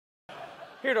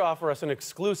Here to offer us an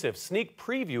exclusive sneak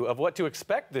preview of what to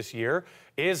expect this year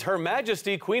is Her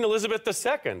Majesty Queen Elizabeth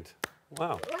II.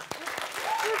 Wow.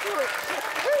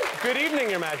 Good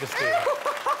evening, Your Majesty.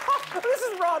 This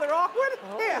is rather awkward.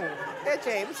 Oh. Here,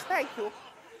 James, thank you.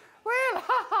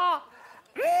 Well,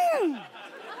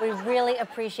 We really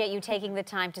appreciate you taking the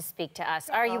time to speak to us.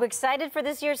 Are you excited for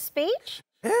this year's speech?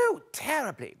 Oh,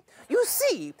 terribly. You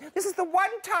see, this is the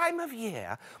one time of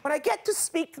year when I get to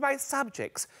speak to my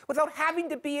subjects without having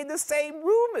to be in the same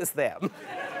room as them.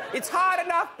 It's hard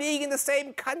enough being in the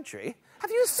same country.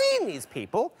 Have you seen these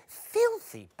people?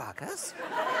 Filthy buggers.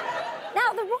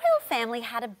 Now, the royal family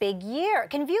had a big year.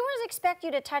 Can viewers expect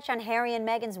you to touch on Harry and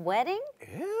Meghan's wedding?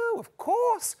 Oh, of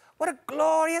course. What a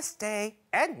glorious day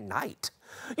and night.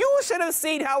 You should have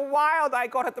seen how wild I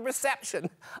got at the reception.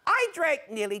 I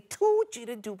drank nearly 2 gin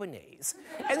and Dubonnays.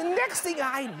 And the next thing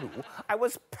I knew, I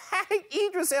was patting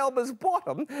Idris Elba's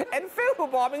bottom and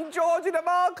photobombing George and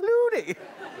Amal Clooney.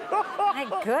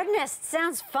 My goodness, it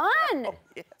sounds fun. Oh,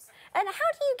 yes. And how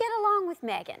do you get along with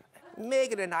Meghan?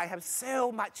 Meghan and I have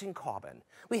so much in common.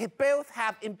 We both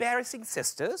have embarrassing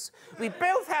sisters, we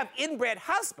both have inbred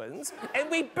husbands, and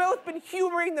we've both been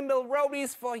humoring the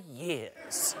Mulroneys for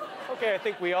years. Okay, I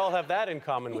think we all have that in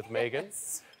common with Meghan.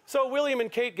 So William and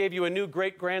Kate gave you a new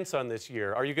great-grandson this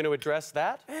year. Are you going to address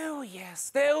that? Oh,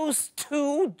 yes. Those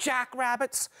 2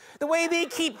 jackrabbits. The way they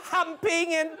keep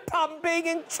humping and pumping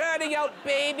and churning out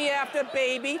baby after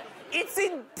baby. It's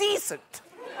indecent.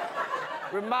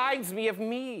 Reminds me of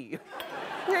me.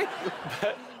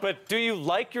 But do you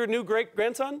like your new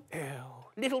great-grandson? Oh,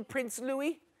 little Prince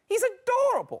Louis. He's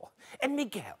adorable. And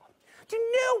Miguel. Do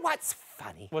you know what's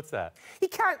funny? What's that? He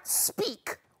can't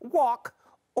speak, walk,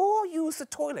 or use the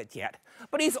toilet yet,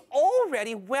 but he's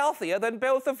already wealthier than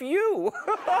both of you.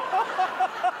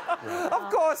 Of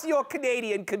course, you're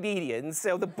Canadian comedians,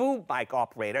 so the boom bike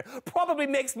operator probably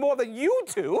makes more than you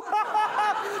two.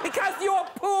 Because you're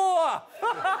poor.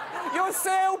 You're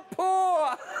so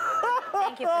poor.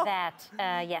 Thank you for that.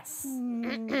 Yes.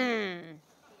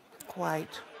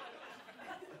 Quite.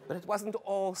 But it wasn't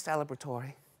all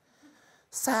celebratory.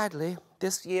 Sadly,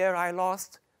 this year I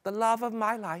lost the love of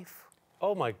my life.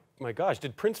 Oh, my gosh.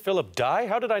 Did Prince Philip die?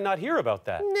 How did I not hear about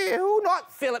that? No,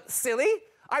 not Philip, silly.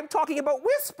 I'm talking about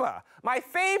Whisper, my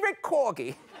favorite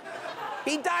corgi.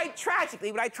 He died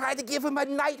tragically when I tried to give him a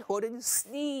knighthood and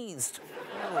sneezed.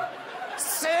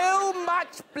 So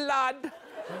much blood.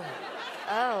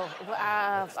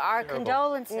 Our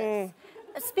condolences.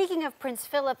 Speaking of Prince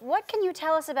Philip, what can you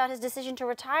tell us about his decision to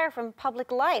retire from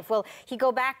public life? Will he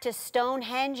go back to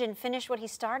Stonehenge and finish what he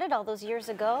started all those years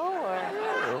ago,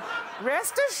 or...?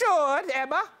 Rest assured,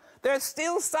 Emma, there's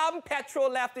still some petrol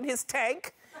left in his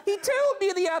tank. He told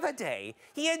me the other day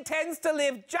he intends to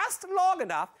live just long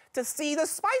enough to see the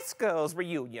Spice Girls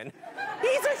reunion.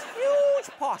 He's a huge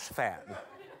Posh fan.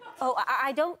 Oh,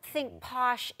 I don't think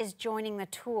Posh is joining the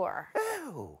tour.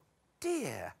 Oh,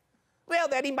 dear. Well,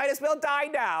 then he might as well die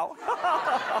now.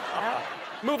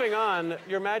 Moving on,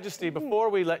 Your Majesty, before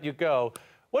we let you go,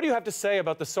 what do you have to say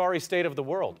about the sorry state of the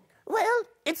world? Well,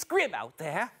 it's grim out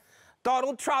there.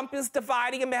 Donald Trump is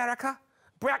dividing America.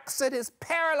 Brexit is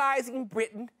paralyzing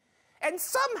Britain. And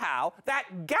somehow,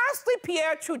 that ghastly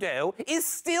Pierre Trudeau is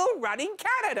still running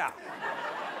Canada.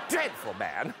 Dreadful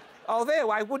man. Although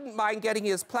I wouldn't mind getting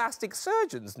his plastic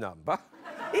surgeon's number.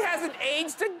 He hasn't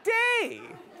aged a day.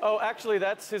 Oh, actually,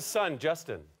 that's his son,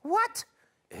 Justin. What?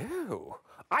 Ew.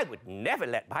 I would never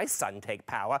let my son take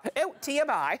power. Oh,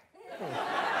 TMI.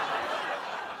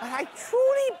 But I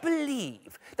truly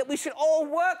believe that we should all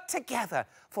work together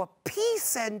for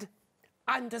peace and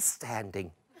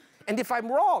understanding. And if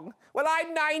I'm wrong, well,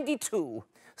 I'm 92.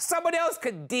 Someone else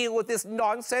could deal with this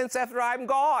nonsense after I'm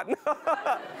gone.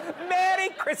 Merry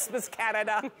Christmas,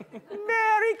 Canada.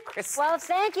 Merry Christmas. Well,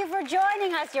 thank you for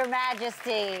joining us, Your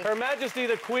Majesty. Her Majesty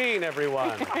the Queen,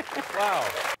 everyone. Wow.